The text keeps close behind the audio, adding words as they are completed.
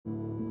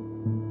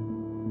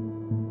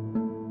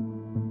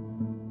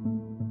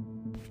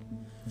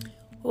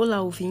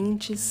Olá,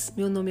 ouvintes.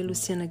 Meu nome é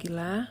Luciana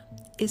Aguilar.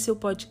 Esse é o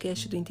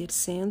podcast do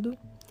Intercendo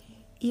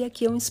e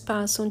aqui é um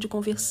espaço onde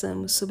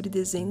conversamos sobre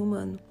desenho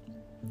humano.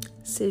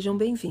 Sejam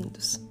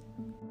bem-vindos.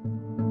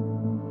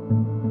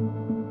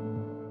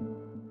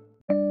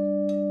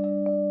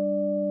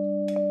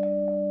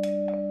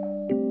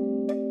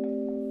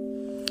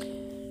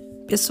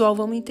 Pessoal,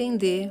 vamos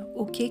entender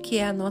o que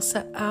é a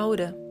nossa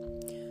aura.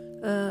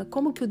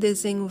 Como que o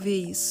desenho vê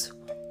isso?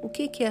 O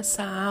que é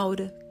essa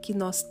aura que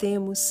nós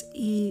temos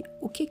e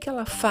o que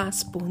ela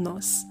faz por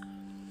nós?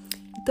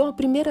 Então, a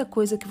primeira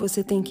coisa que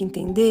você tem que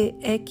entender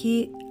é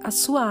que a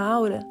sua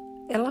aura,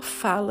 ela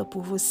fala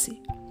por você.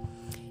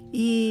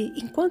 E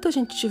enquanto a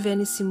gente estiver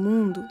nesse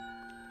mundo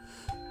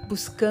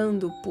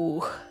buscando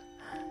por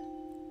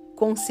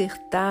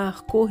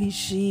consertar,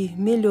 corrigir,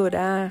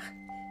 melhorar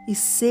e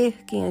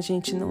ser quem a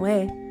gente não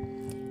é,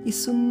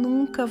 isso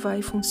nunca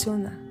vai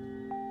funcionar.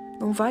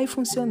 Não vai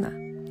funcionar,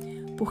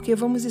 porque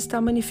vamos estar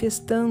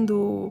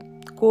manifestando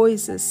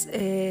coisas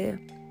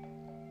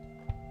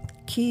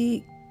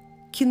que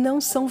não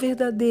são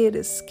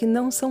verdadeiras, que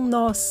não são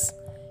nós.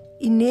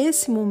 E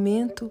nesse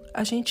momento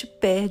a gente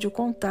perde o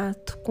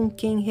contato com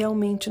quem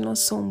realmente nós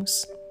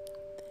somos.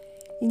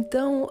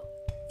 Então,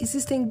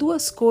 existem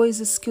duas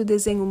coisas que o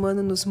desenho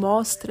humano nos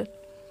mostra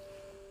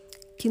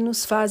que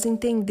nos fazem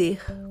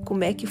entender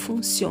como é que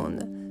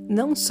funciona,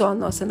 não só a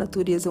nossa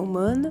natureza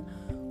humana,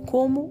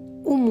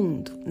 como o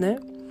mundo, né?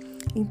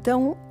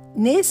 Então,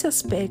 nesse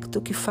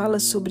aspecto que fala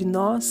sobre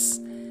nós,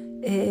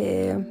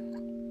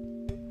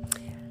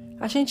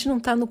 a gente não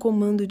está no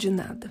comando de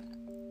nada.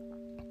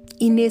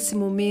 E nesse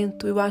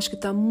momento, eu acho que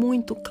está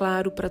muito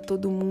claro para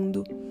todo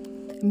mundo,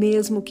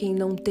 mesmo quem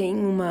não tem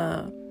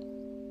uma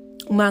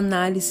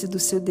análise do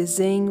seu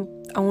desenho,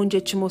 onde é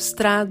te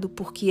mostrado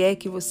por que é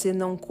que você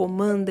não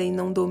comanda e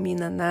não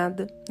domina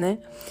nada, né?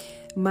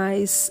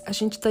 Mas a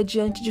gente está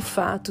diante de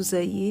fatos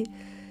aí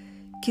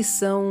que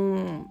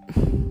são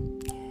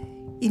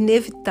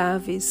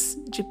inevitáveis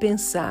de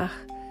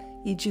pensar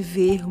e de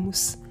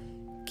vermos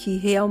que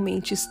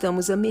realmente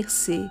estamos à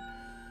mercê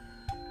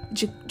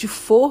de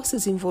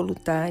forças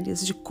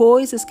involuntárias, de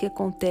coisas que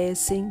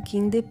acontecem que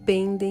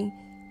independem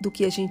do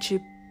que a gente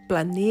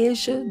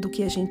planeja, do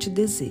que a gente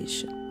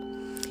deseja.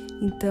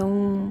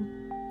 Então,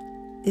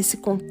 esse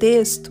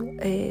contexto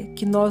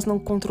que nós não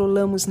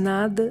controlamos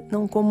nada,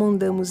 não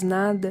comandamos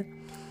nada,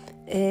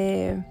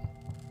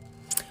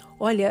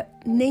 olha,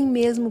 nem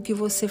mesmo o que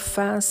você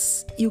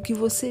faz e o que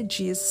você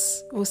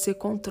diz, você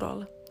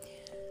controla.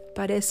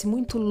 Parece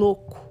muito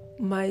louco,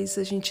 mas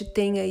a gente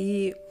tem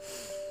aí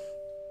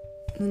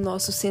no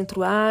nosso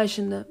centro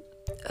ágina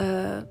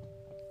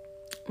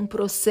um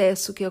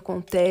processo que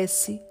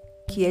acontece,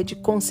 que é de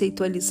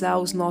conceitualizar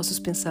os nossos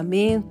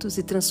pensamentos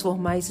e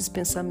transformar esses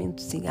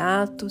pensamentos em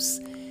atos.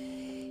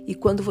 E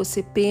quando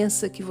você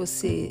pensa que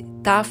você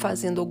está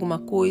fazendo alguma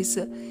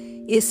coisa,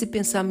 esse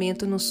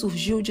pensamento não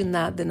surgiu de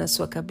nada na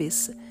sua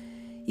cabeça.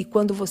 E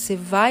quando você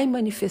vai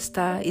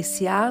manifestar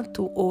esse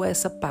ato ou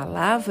essa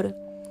palavra,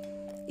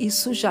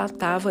 isso já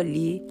estava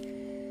ali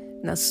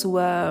na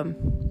sua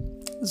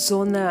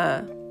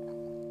zona,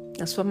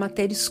 na sua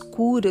matéria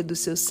escura do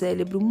seu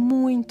cérebro,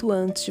 muito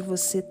antes de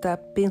você estar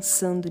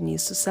pensando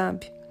nisso,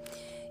 sabe?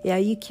 É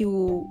aí que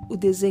o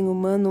desenho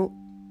humano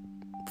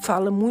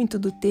fala muito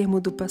do termo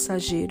do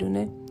passageiro,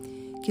 né?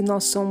 Que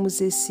nós somos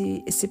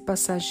esse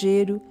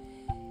passageiro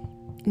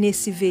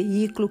nesse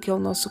veículo que é o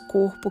nosso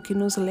corpo que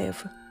nos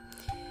leva.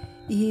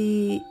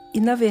 E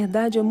na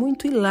verdade é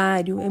muito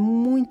hilário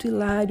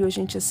a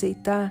gente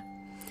aceitar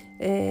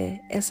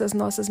essas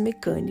nossas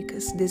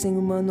mecânicas. O desenho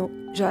humano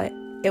já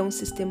é um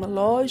sistema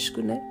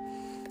lógico, né?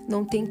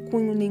 Não tem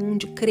cunho nenhum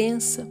de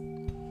crença,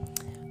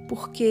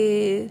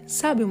 porque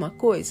sabe uma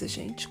coisa,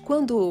 gente?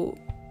 Quando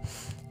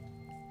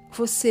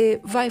você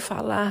vai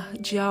falar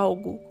de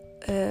algo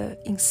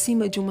em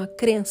cima de uma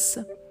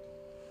crença,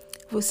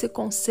 você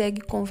consegue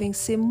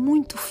convencer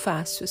muito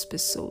fácil as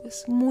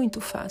pessoas,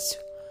 muito fácil.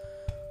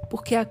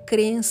 Porque a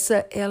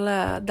crença,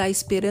 ela dá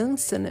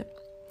esperança, né?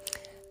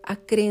 A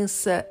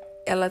crença,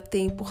 ela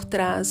tem por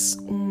trás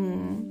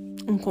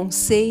um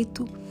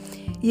conceito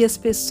e as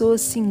pessoas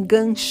se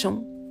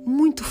engancham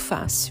muito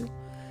fácil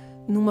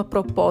numa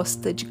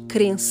proposta de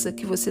crença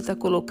que você está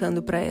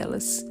colocando para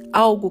elas.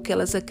 Algo que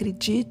elas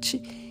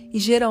acreditem e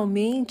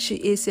geralmente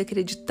esse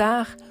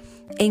acreditar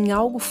é em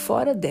algo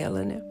fora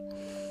dela, né?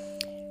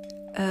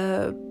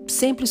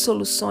 Sempre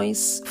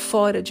soluções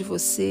fora de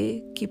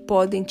você que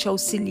podem te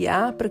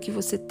auxiliar para que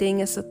você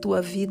tenha essa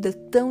tua vida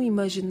tão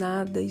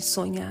imaginada e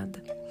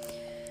sonhada.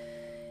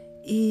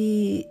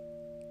 E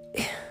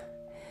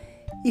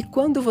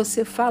quando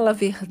você fala a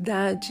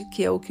verdade,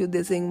 que é o que o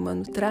desenho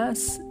humano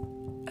traz,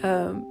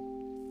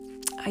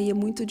 aí é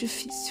muito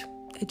difícil.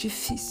 É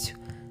difícil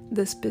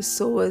das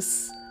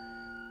pessoas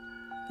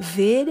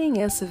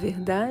verem essa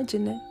verdade,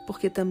 né?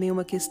 Porque também é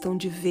uma questão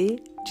de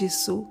ver,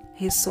 disso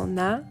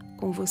ressonar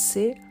com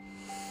você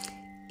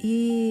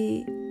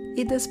e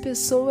das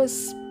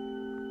pessoas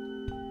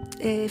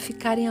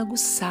ficarem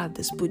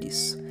aguçadas por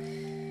isso.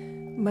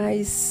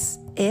 Mas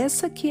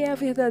Essa que é a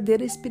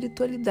verdadeira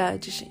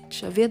espiritualidade,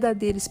 gente. A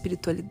verdadeira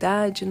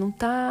espiritualidade não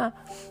está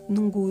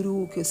num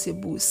guru que você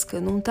busca,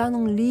 não está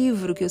num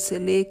livro que você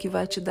lê que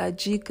vai te dar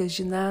dicas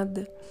de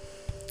nada.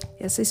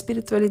 Essa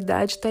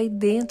espiritualidade está aí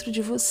dentro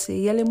de você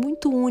e ela é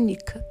muito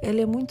única,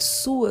 ela é muito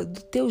sua,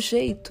 do teu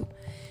jeito.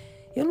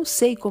 Eu não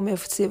sei como é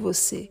ser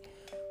você,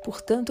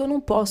 portanto eu não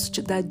posso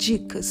te dar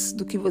dicas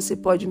do que você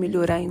pode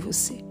melhorar em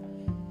você.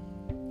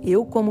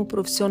 Eu, como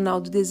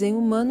profissional do desenho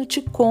humano,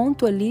 te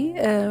conto ali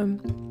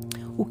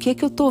o que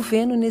eu estou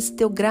vendo nesse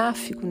teu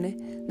gráfico, né?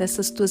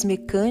 Nessas tuas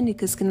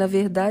mecânicas que na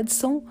verdade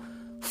são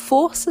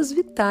forças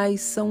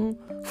vitais, são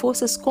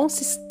forças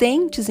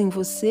consistentes em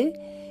você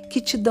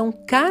que te dão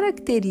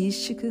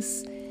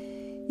características,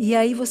 e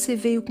aí você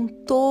veio com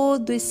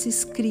todo esse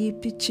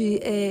script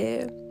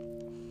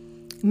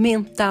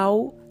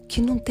mental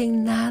que não tem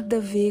nada a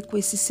ver com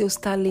esses seus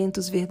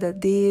talentos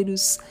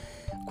verdadeiros,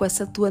 com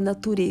essa tua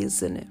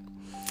natureza, né?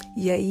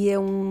 E aí é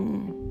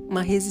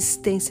uma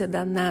resistência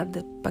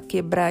danada para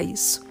quebrar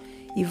isso.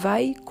 E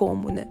vai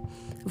como, né?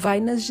 Vai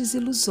nas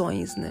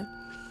desilusões, né?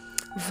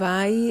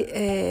 Vai,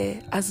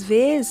 às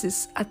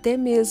vezes, até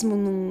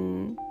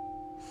mesmo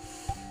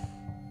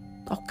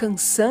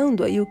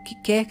alcançando aí o que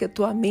quer que a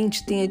tua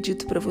mente tenha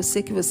dito para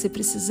você que você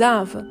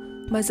precisava,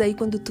 mas aí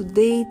quando tu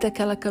deita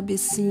aquela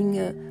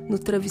cabecinha no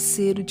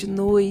travesseiro de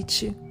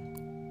noite,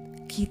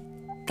 que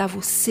tá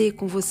você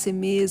com você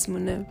mesmo,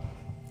 né?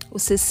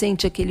 Você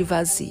sente aquele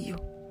vazio.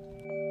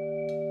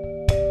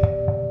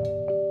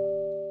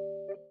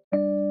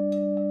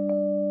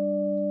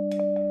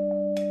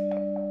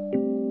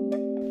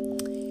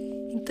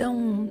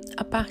 Então,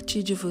 a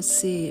partir de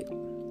você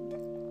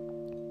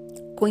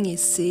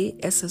conhecer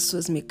essas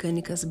suas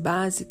mecânicas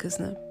básicas,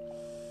 né?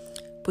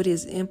 Por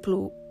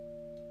exemplo,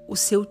 o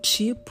seu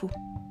tipo,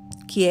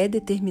 que é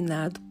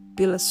determinado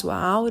pela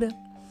sua aura.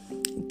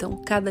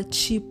 Então, cada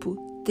tipo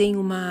tem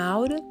uma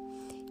aura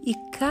e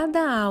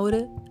cada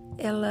aura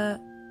ela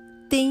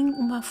tem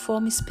uma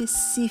forma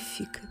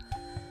específica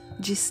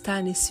de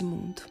estar nesse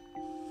mundo.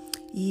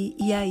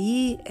 E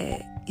aí,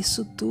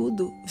 isso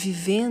tudo,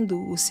 vivendo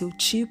o seu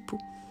tipo,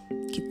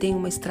 que tem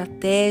uma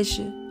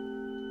estratégia,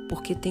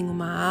 porque tem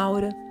uma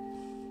aura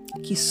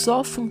que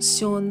só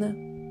funciona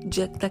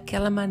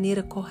daquela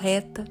maneira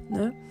correta,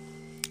 né?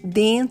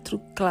 Dentro,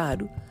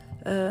 claro,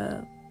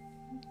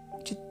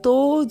 de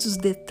todos os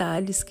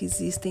detalhes que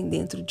existem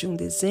dentro de um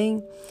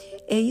desenho,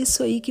 é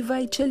isso aí que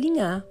vai te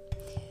alinhar.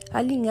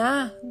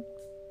 Alinhar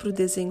para o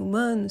desenho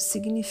humano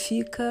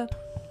significa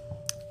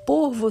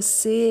pôr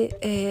você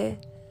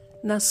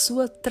na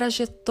sua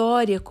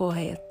trajetória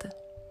correta,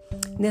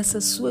 nessa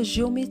sua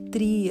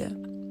geometria.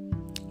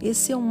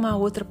 Essa é uma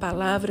outra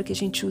palavra que a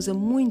gente usa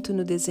muito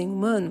no desenho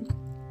humano,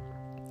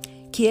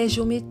 que é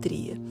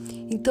geometria.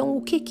 Então,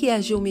 o que é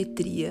a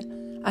geometria?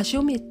 A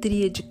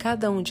geometria de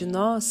cada um de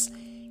nós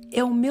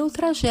é o meu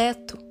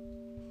trajeto,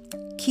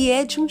 que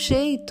é de um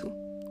jeito.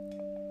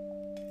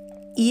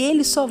 E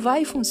ele só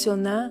vai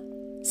funcionar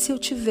se eu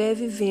estiver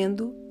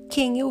vivendo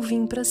quem eu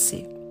vim para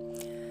ser.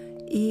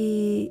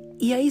 E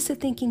aí você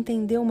tem que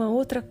entender uma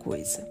outra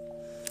coisa,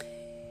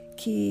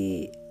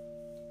 que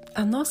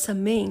a nossa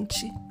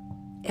mente,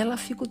 ela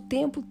fica o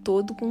tempo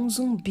todo com um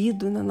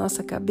zumbido na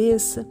nossa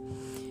cabeça,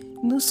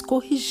 nos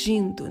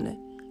corrigindo, né?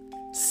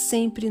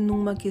 Sempre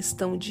numa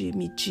questão de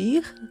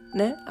medir,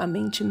 né? A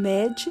mente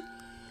mede,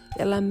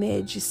 ela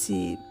mede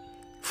se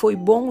foi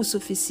bom o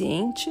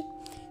suficiente,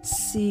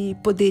 se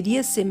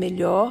poderia ser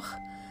melhor,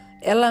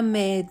 ela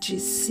mede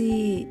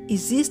se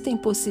existem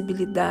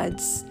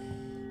possibilidades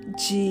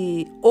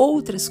de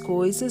outras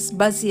coisas,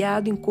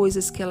 baseado em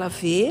coisas que ela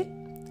vê,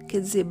 quer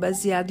dizer,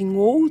 baseado em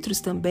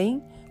outros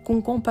também, com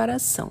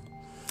comparação.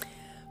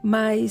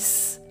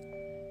 Mas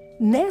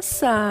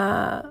nesse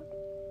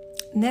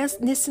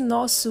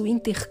nosso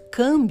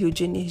intercâmbio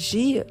de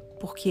energia,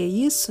 porque é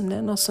isso,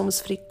 né? Nós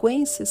somos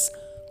frequências,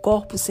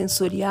 corpos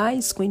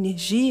sensoriais com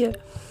energia.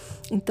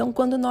 Então,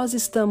 quando nós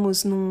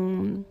estamos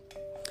num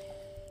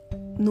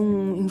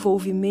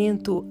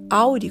envolvimento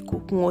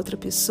áurico com outra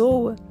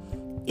pessoa,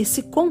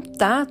 esse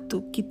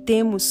contato que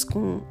temos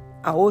com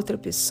a outra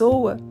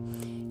pessoa,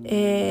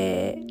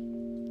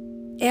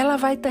 ela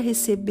vai estar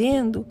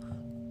recebendo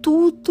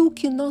tudo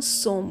que nós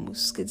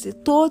somos, quer dizer,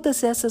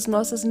 todas essas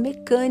nossas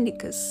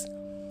mecânicas,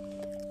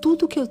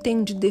 tudo que eu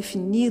tenho de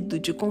definido,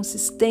 de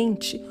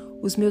consistente,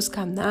 os meus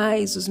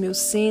canais, os meus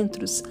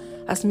centros,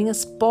 as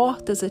minhas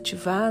portas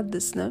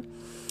ativadas, né?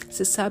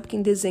 Você sabe que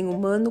em desenho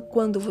humano,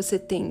 quando você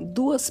tem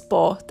duas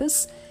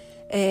portas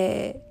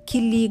que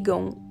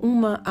ligam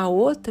uma à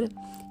outra,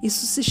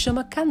 isso se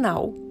chama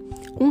canal.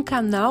 Um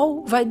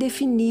canal vai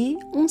definir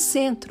um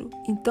centro.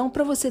 Então,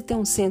 para você ter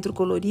um centro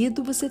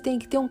colorido, você tem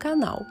que ter um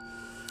canal.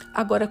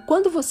 Agora,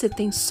 quando você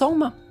tem só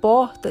uma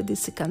porta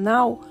desse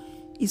canal,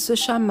 isso é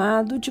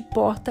chamado de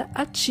porta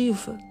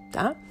ativa,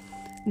 tá?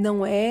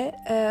 Não é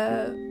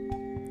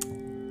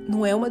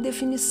uma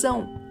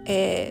definição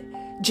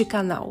de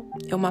canal,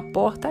 é uma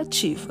porta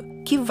ativa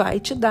que vai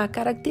te dar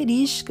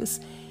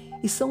características,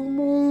 e são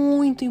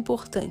muito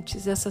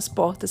importantes essas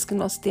portas que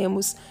nós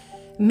temos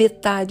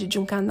metade de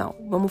um canal.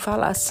 Vamos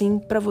falar assim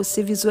para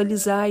você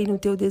visualizar aí no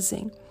teu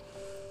desenho.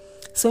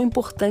 São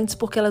importantes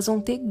porque elas vão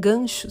ter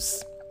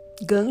ganchos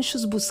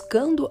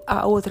buscando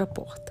a outra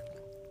porta.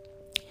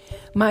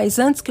 Mas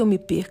antes que eu me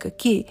perca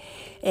aqui,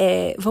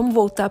 vamos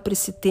voltar para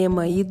esse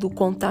tema aí do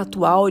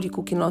contato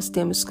áurico que nós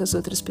temos com as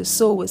outras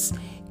pessoas,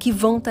 que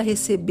vão estar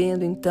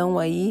recebendo então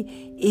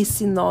aí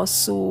esse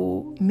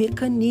nosso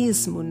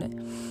mecanismo, né?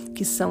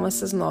 Que são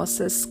essas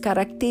nossas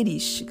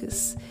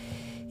características.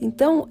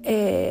 Então,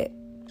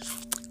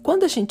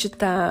 quando a gente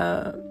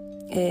está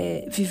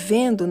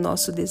vivendo o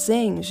nosso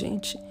desenho,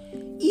 gente,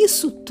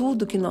 isso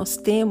tudo que nós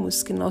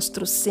temos, que nós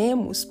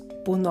trouxemos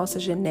por nossa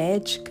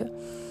genética,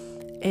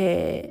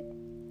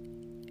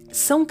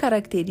 são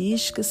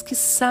características que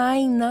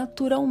saem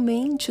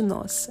naturalmente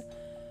nossa,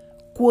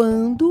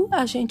 quando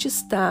a gente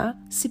está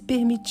se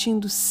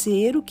permitindo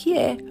ser o que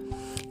é.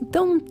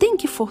 Então não tem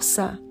que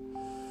forçar,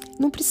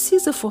 não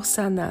precisa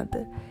forçar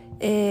nada.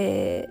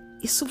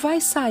 Isso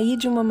vai sair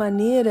de uma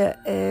maneira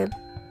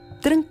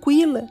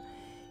tranquila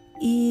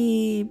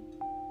e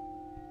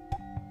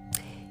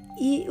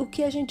o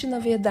que a gente, na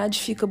verdade,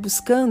 fica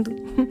buscando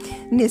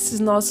nesses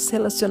nossos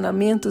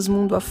relacionamentos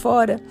mundo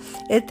afora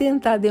é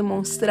tentar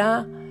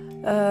demonstrar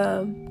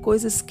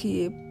coisas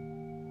que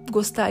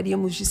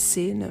gostaríamos de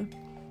ser, né?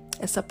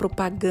 Essa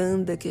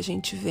propaganda que a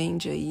gente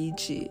vende aí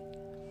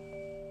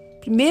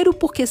Primeiro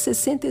porque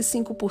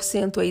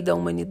 65% aí da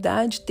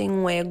humanidade tem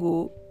um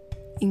ego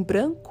em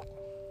branco.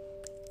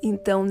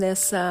 Então,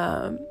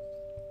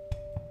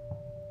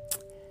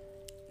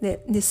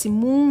 nesse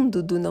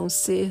mundo do não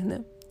ser,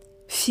 né?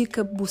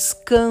 Fica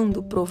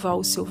buscando provar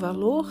o seu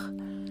valor.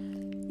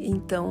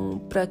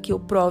 Então, para que eu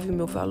prove o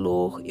meu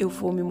valor, eu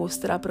vou me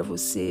mostrar para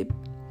você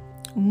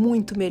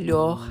muito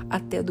melhor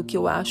até do que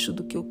eu acho,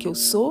 do que o que eu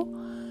sou,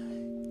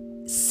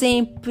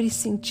 sempre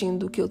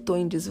sentindo que eu estou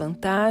em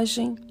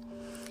desvantagem.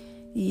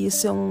 E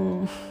isso é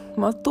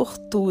uma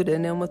tortura,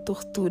 né? Uma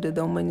tortura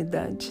da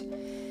humanidade.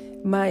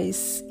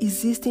 Mas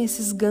existem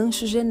esses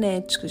ganchos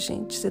genéticos,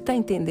 gente. Você está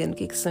entendendo o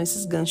que são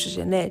esses ganchos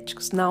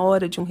genéticos? Na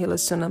hora de um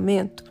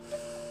relacionamento,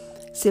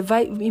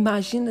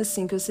 imagina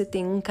assim que você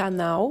tem um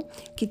canal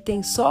que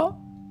tem só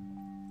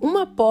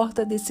uma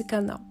porta desse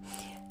canal.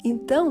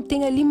 Então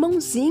tem ali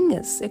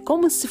mãozinhas, é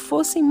como se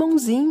fossem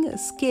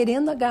mãozinhas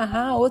querendo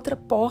agarrar a outra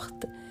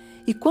porta.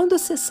 E quando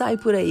você sai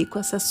por aí com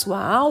essa sua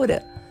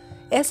aura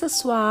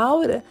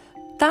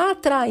está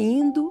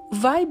atraindo,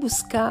 vai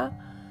buscar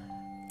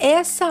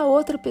essa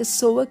outra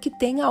pessoa que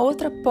tem a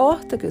outra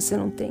porta que você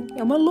não tem.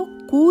 É uma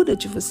loucura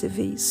de você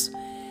ver isso.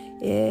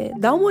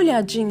 Dá uma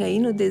olhadinha aí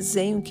no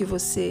desenho que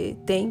você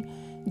tem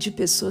de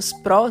pessoas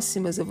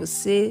próximas a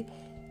você,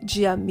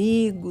 de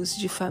amigos,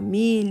 de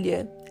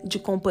família, de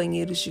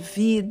companheiros de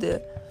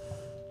vida.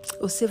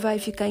 Você vai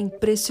ficar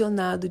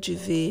impressionado de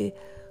ver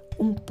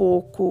um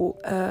pouco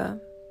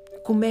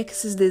como é que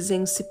esses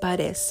desenhos se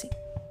parecem.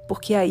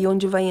 Porque é aí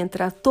onde vai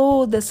entrar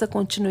toda essa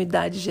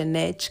continuidade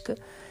genética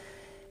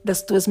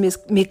das tuas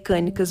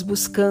mecânicas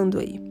buscando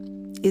aí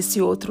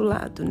esse outro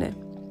lado, né?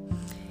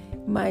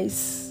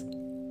 Mas,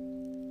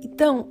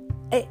 então,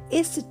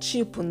 esse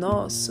tipo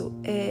nosso,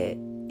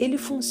 ele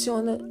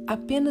funciona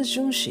apenas de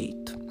um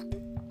jeito.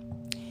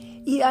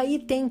 E aí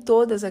tem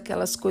todas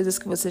aquelas coisas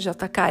que você já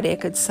está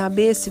careca de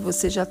saber, se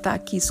você já está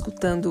aqui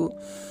escutando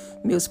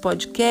meus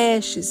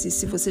podcasts e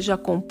se você já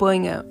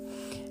acompanha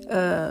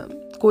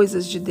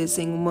coisas de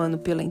desenho humano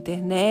pela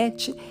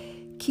internet,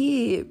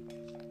 que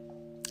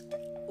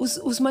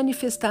os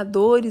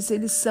manifestadores,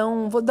 eles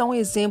são, vou dar um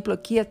exemplo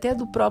aqui até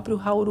do próprio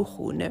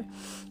Hauru-Hu, né?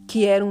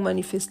 Que era um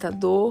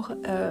manifestador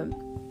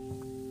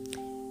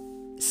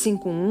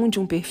 5-1, de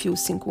um perfil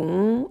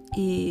 5-1,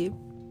 e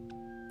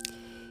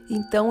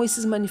então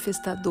esses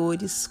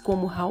manifestadores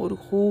como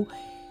Hauru-Hu,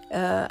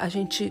 a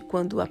gente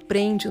quando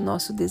aprende o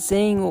nosso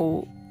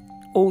desenho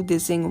ou o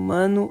desenho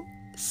humano,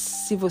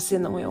 se você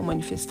não é um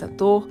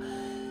manifestador,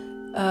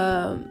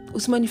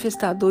 os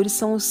manifestadores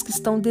são os que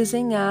estão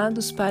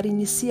desenhados para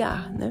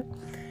iniciar, né?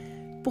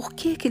 Por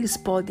que eles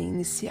podem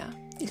iniciar?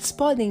 Eles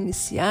podem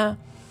iniciar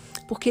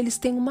porque eles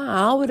têm uma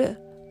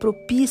aura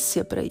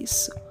propícia para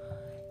isso.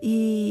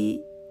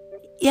 E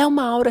é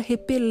uma aura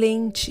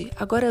repelente.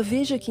 Agora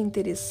veja que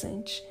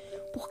interessante.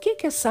 Por que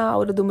essa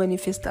aura do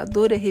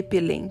manifestador é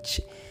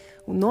repelente?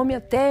 O nome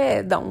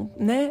até dá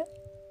né?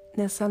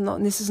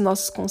 Nesses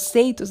nossos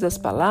conceitos das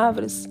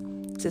palavras,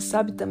 você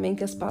sabe também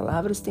que as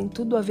palavras têm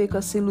tudo a ver com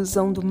essa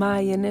ilusão do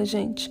Maia, né,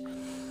 gente?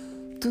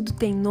 Tudo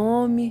tem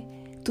nome,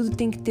 tudo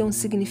tem que ter um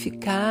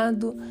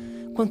significado.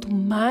 Quanto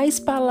mais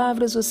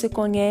palavras você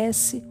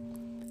conhece,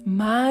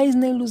 mais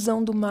na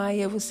ilusão do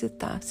Maia você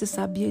tá. Você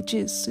sabia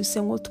disso? Isso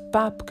é um outro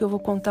papo que eu vou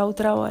contar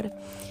outra hora.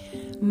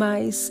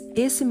 Mas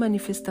esse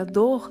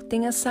manifestador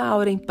tem essa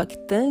aura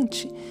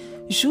impactante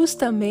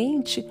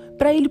justamente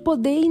para ele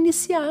poder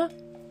iniciar.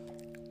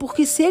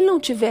 Porque se ele não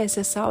tivesse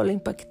essa aura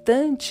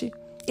impactante,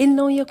 ele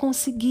não ia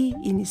conseguir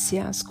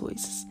iniciar as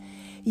coisas.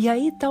 E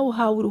aí está o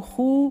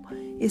Hauru-Hu,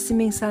 esse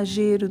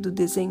mensageiro do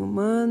desenho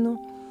humano,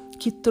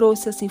 que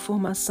trouxe essa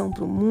informação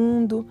para o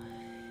mundo,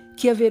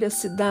 que a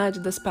veracidade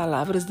das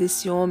palavras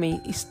desse homem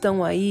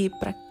estão aí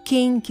para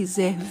quem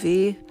quiser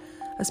ver.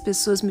 As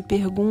pessoas me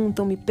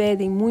perguntam, me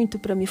pedem muito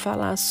para me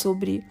falar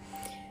sobre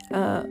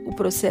o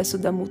processo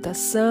da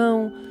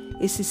mutação,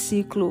 esse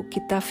ciclo que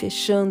está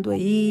fechando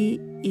aí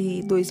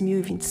em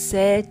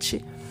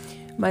 2027,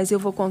 mas eu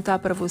vou contar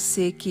para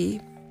você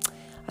que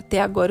até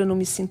agora eu não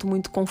me sinto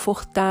muito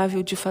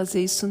confortável de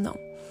fazer isso não,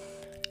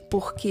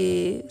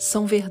 porque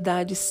são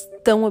verdades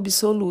tão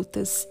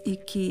absolutas e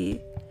que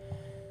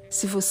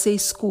se você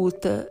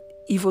escuta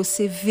e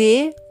você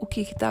vê o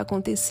que está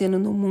acontecendo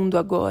no mundo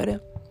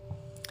agora,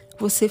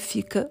 você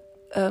fica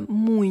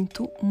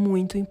muito,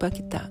 muito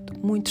impactado,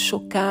 muito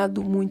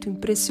chocado, muito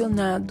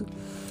impressionado.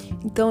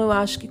 Então eu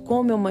acho que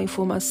como é uma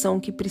informação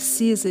que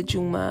precisa de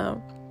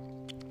uma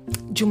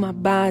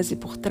base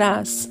por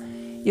trás,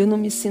 eu não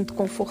me sinto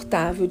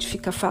confortável de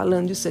ficar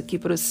falando isso aqui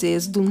para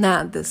vocês do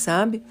nada,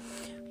 sabe?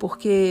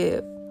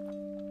 Porque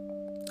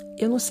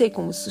eu não sei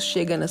como isso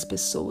chega nas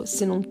pessoas,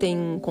 se não tem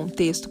um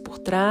contexto por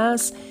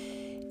trás.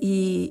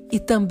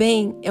 E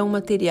também é um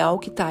material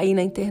que está aí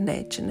na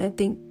internet, né?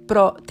 Tem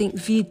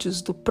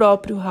vídeos do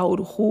próprio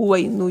Haoru Hu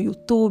aí no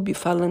YouTube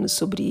falando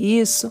sobre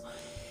isso.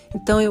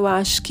 Então eu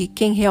acho que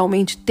quem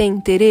realmente tem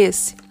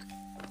interesse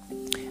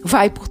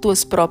vai por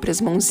tuas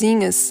próprias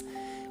mãozinhas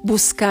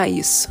buscar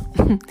isso.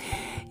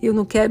 Eu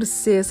não quero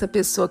ser essa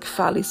pessoa que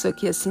fala isso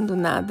aqui assim do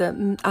nada.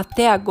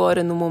 Até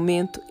agora, no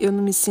momento, eu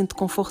não me sinto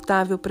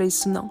confortável para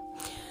isso não.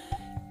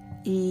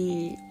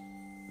 E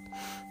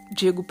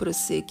digo para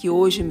você que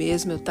hoje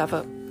mesmo eu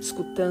estava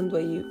escutando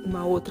aí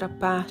uma outra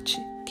parte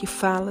que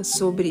fala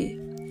sobre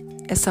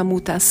essa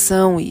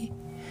mutação e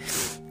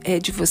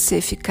de você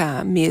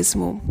ficar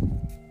mesmo...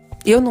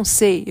 Eu não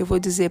sei, eu vou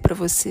dizer para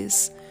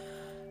vocês,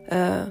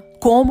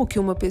 como que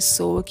uma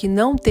pessoa que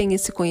não tem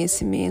esse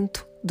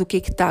conhecimento do que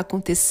está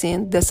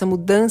acontecendo, dessa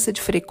mudança de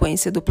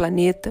frequência do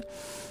planeta,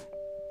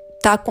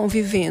 está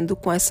convivendo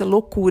com essa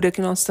loucura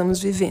que nós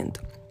estamos vivendo.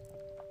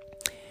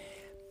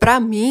 Para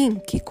mim,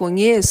 que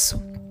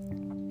conheço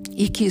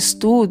e que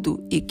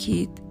estudo e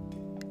que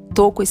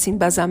estou com esse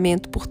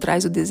embasamento por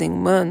trás do desenho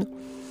humano,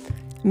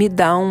 me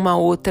dá uma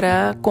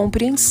outra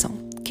compreensão.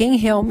 Quem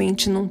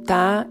realmente não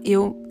está,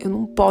 eu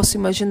não posso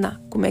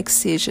imaginar como é que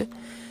seja,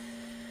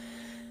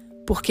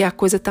 porque a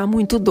coisa está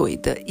muito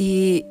doida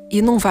e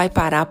não vai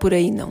parar por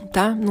aí não,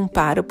 tá? Não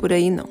para por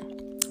aí não.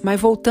 Mas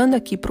voltando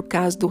aqui para o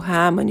caso do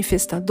Ra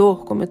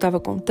manifestador, como eu estava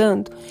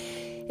contando,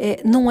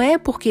 não é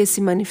porque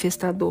esse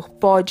manifestador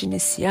pode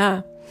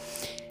iniciar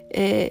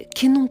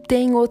que não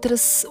tem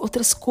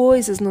outras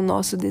coisas no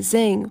nosso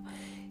desenho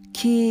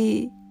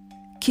que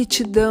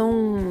te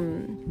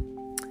dão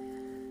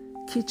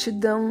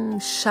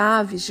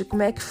chaves de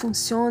como é que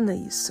funciona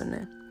isso,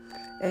 né?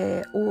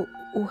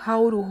 O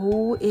Haoru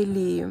Hu,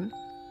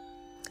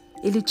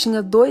 ele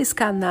tinha 2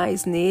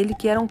 canais nele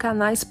que eram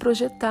canais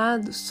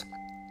projetados.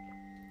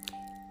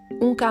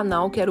 Um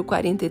canal que era o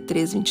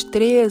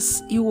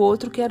 4323 e o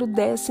outro que era o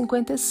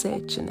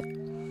 1057, né?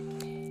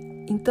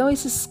 Então,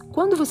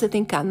 quando você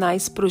tem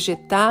canais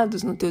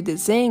projetados no teu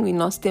desenho, e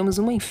nós temos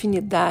uma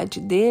infinidade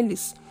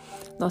deles,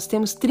 nós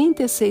temos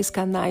 36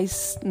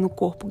 canais no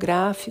corpo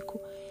gráfico,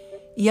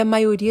 e a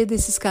maioria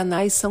desses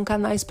canais são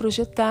canais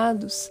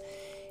projetados.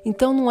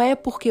 Então não é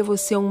porque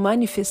você é um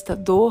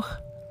manifestador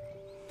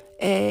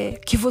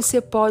que você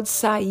pode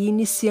sair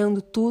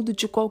iniciando tudo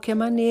de qualquer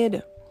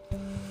maneira.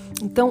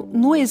 Então,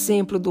 no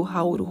exemplo do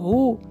Haoru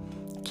Hu,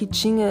 que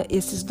tinha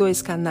esses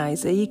 2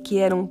 canais aí que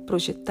eram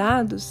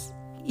projetados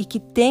e que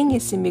tem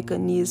esse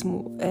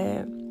mecanismo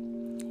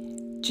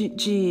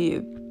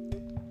de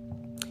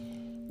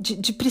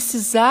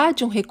precisar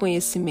de um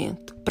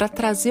reconhecimento para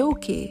trazer o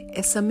quê?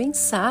 Essa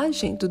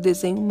mensagem do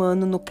desenho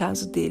humano no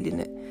caso dele,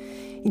 né?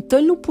 Então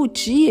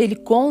ele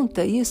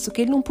conta isso,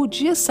 que ele não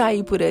podia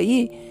sair por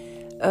aí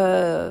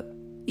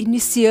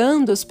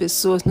iniciando as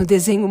pessoas no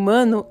desenho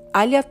humano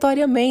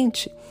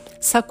aleatoriamente,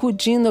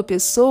 sacudindo a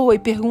pessoa e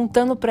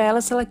perguntando para ela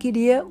se ela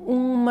queria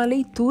uma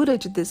leitura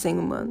de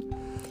desenho humano.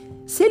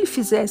 Se ele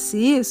fizesse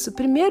isso,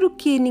 primeiro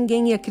que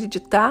ninguém ia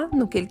acreditar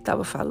no que ele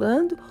estava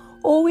falando,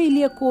 ou ele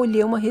ia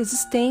colher uma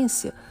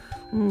resistência.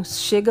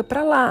 Chega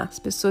para lá, as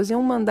pessoas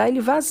iam mandar ele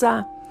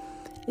vazar.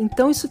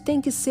 Então isso tem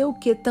que ser o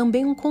quê?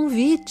 Também um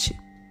convite.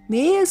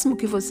 Mesmo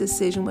que você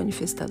seja um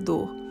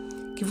manifestador,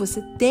 que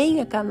você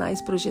tenha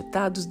canais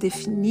projetados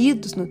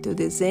definidos no teu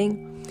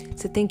desenho,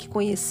 você tem que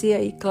conhecer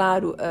aí,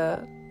 claro,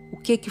 o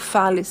que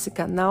fala esse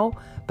canal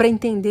para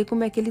entender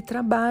como é que ele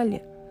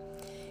trabalha.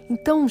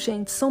 Então,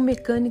 gente, são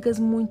mecânicas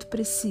muito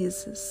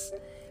precisas,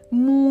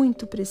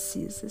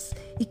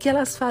 e que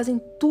elas fazem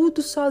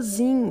tudo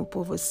sozinho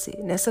por você,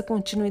 nessa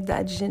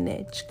continuidade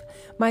genética.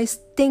 Mas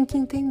tem que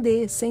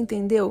entender, você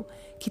entendeu?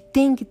 Que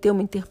tem que ter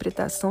uma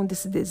interpretação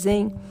desse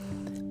desenho,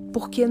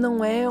 porque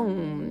não é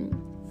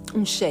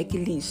um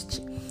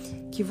checklist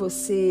que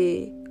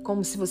você,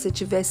 como se você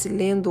estivesse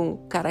lendo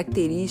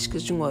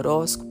características de um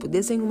horóscopo. O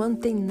desenho humano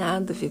tem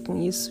nada a ver com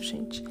isso,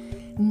 gente.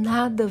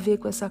 Nada a ver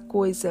com essa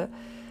coisa,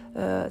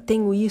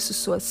 tenho isso,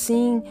 sou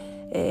assim,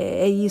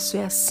 é isso,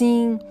 é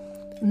assim.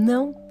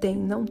 Não tem.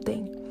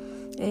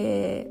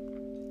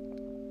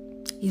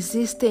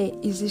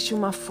 Existe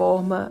uma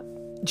forma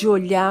de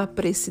olhar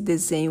para esse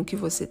desenho que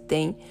você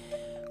tem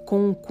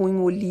com um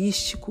cunho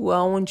holístico,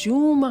 onde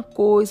uma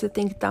coisa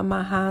tem que estar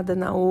amarrada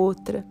na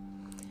outra.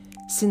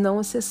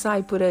 Senão você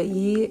sai por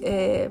aí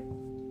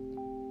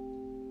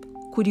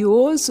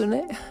curioso,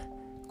 né?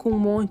 Com um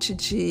monte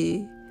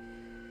de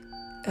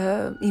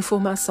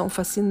informação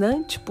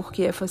fascinante,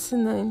 porque é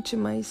fascinante,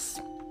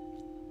 mas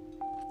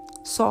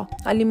só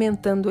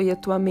alimentando aí a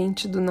tua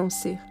mente do não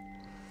ser.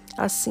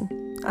 Assim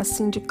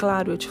de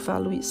claro eu te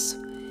falo isso.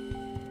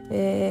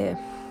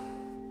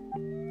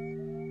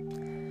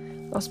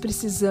 Nós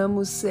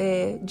precisamos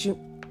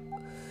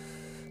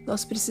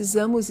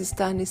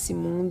estar nesse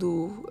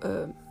mundo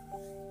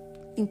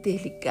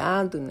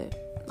interligado, né?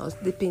 Nós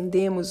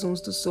dependemos uns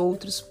dos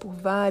outros por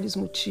vários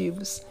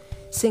motivos.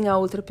 Sem a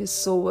outra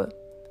pessoa,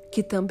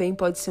 que também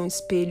pode ser um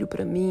espelho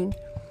para mim,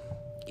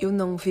 eu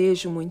não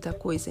vejo muita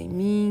coisa em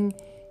mim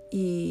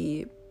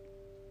e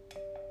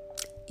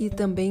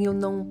também eu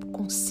não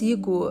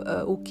consigo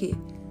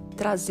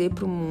trazer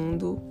para o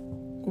mundo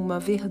uma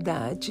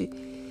verdade,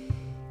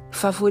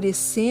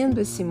 favorecendo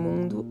esse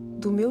mundo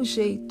do meu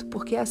jeito,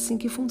 porque é assim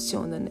que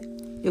funciona, né?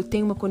 Eu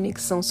tenho uma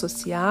conexão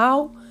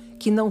social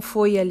que não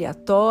foi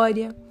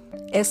aleatória,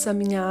 essa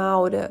minha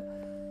aura,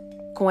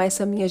 com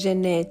essa minha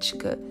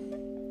genética,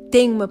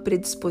 tem uma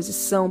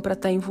predisposição para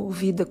estar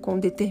envolvida com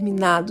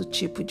determinado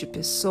tipo de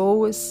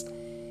pessoas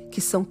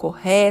que são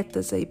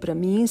corretas aí para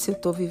mim, se eu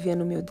estou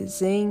vivendo o meu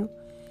desenho,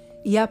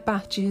 e a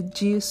partir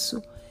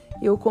disso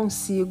eu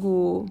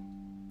consigo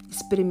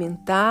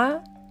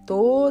experimentar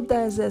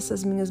todas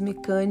essas minhas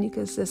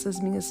mecânicas, essas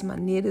minhas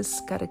maneiras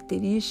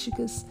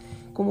características,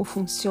 como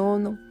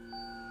funcionam,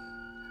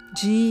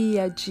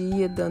 dia a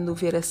dia, dando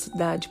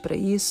veracidade para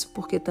isso,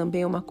 porque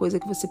também é uma coisa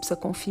que você precisa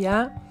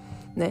confiar,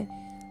 né?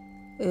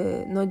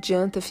 Não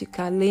adianta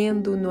ficar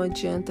lendo, não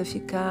adianta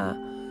ficar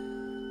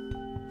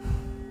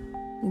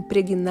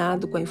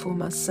impregnado com a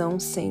informação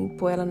sem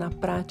pôr ela na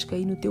prática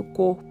e no teu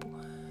corpo,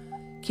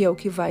 que é o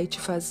que vai te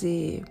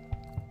fazer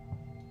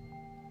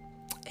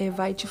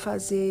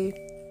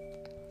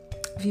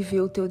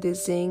viver o teu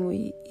desenho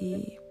e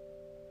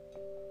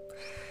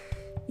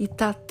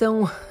tá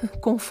tão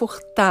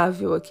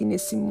confortável aqui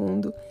nesse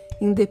mundo,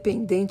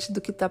 independente do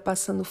que está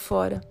passando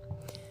fora.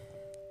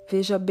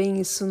 Veja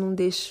bem, isso não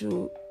deixa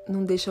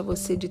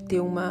você de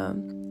ter uma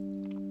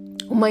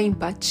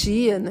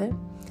empatia, né?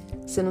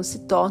 Você não se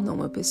torna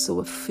uma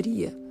pessoa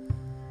fria.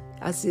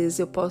 Às vezes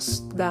eu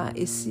posso dar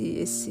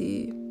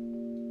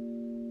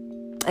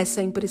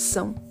essa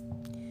impressão.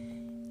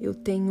 Eu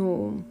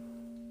tenho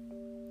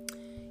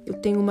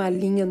uma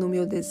linha no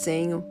meu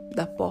desenho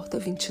da porta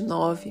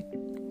 29,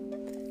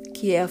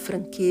 que é a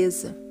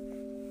franqueza.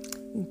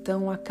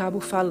 Então acabo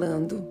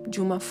falando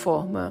de uma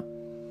forma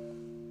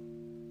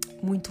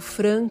muito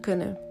franca,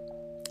 né?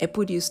 É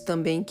por isso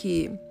também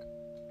que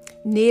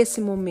nesse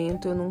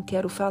momento eu não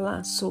quero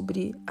falar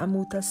sobre a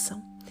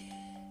mutação.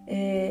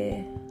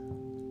 É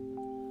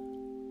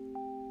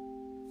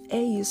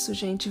isso,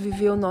 gente.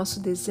 Viver o nosso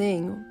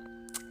desenho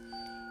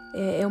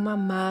é uma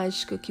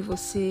mágica que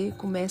você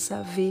começa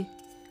a ver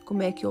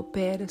como é que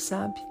opera,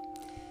 sabe?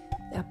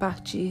 A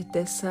partir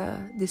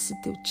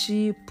desse teu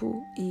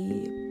tipo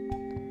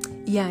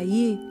e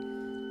aí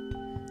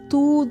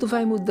tudo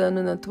vai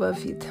mudando na tua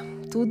vida,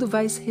 tudo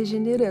vai se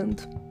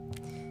regenerando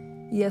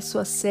e as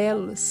suas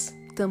células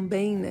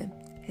também, né,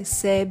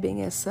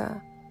 recebem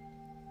essa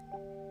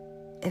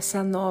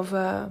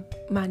nova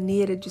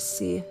maneira de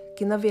ser,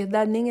 que na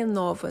verdade nem é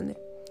nova, né?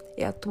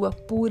 É a tua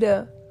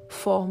pura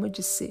forma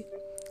de ser.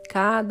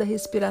 Cada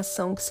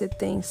respiração que você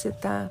tem, você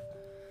está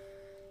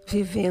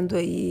vivendo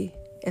aí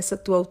essa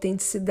tua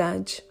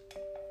autenticidade.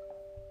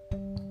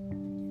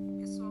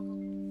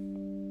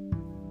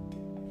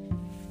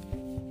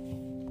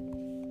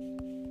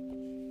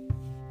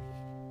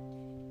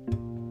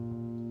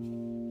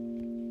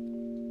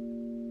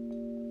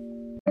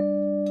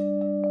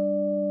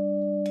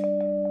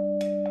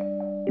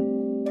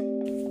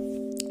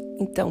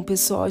 Então,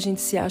 pessoal, a gente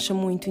se acha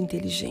muito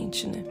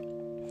inteligente, né?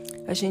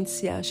 A gente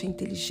se acha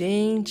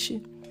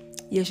inteligente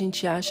e a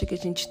gente acha que a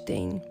gente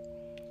tem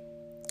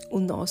o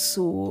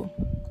nosso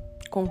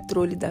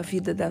controle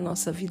da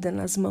nossa vida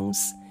nas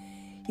mãos.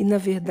 E, na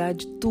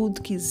verdade,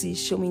 tudo que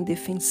existe é uma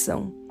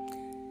indefensão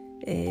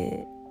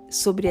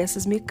sobre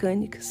essas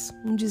mecânicas.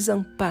 Um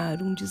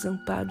desamparo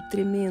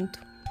tremendo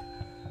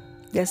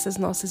dessas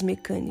nossas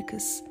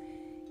mecânicas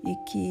e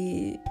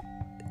que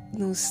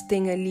nos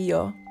tem ali,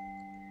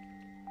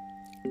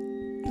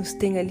 nos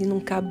tem ali num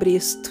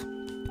cabresto,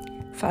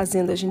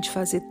 fazendo a gente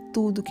fazer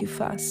tudo o que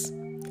faz.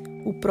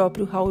 O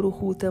próprio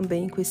Hauru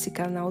também, com esse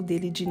canal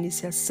dele de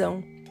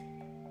iniciação,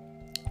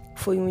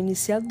 foi um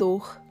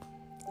iniciador,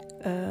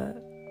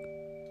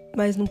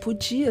 mas não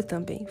podia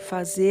também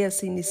fazer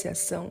essa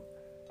iniciação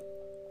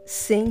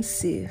sem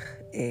ser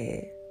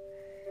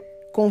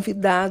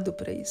convidado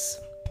para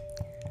isso.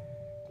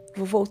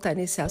 Vou voltar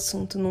nesse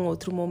assunto num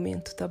outro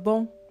momento, tá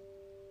bom?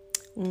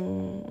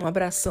 Um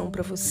abração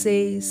para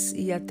vocês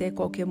e até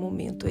qualquer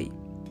momento aí.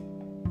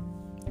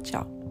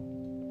 Tchau.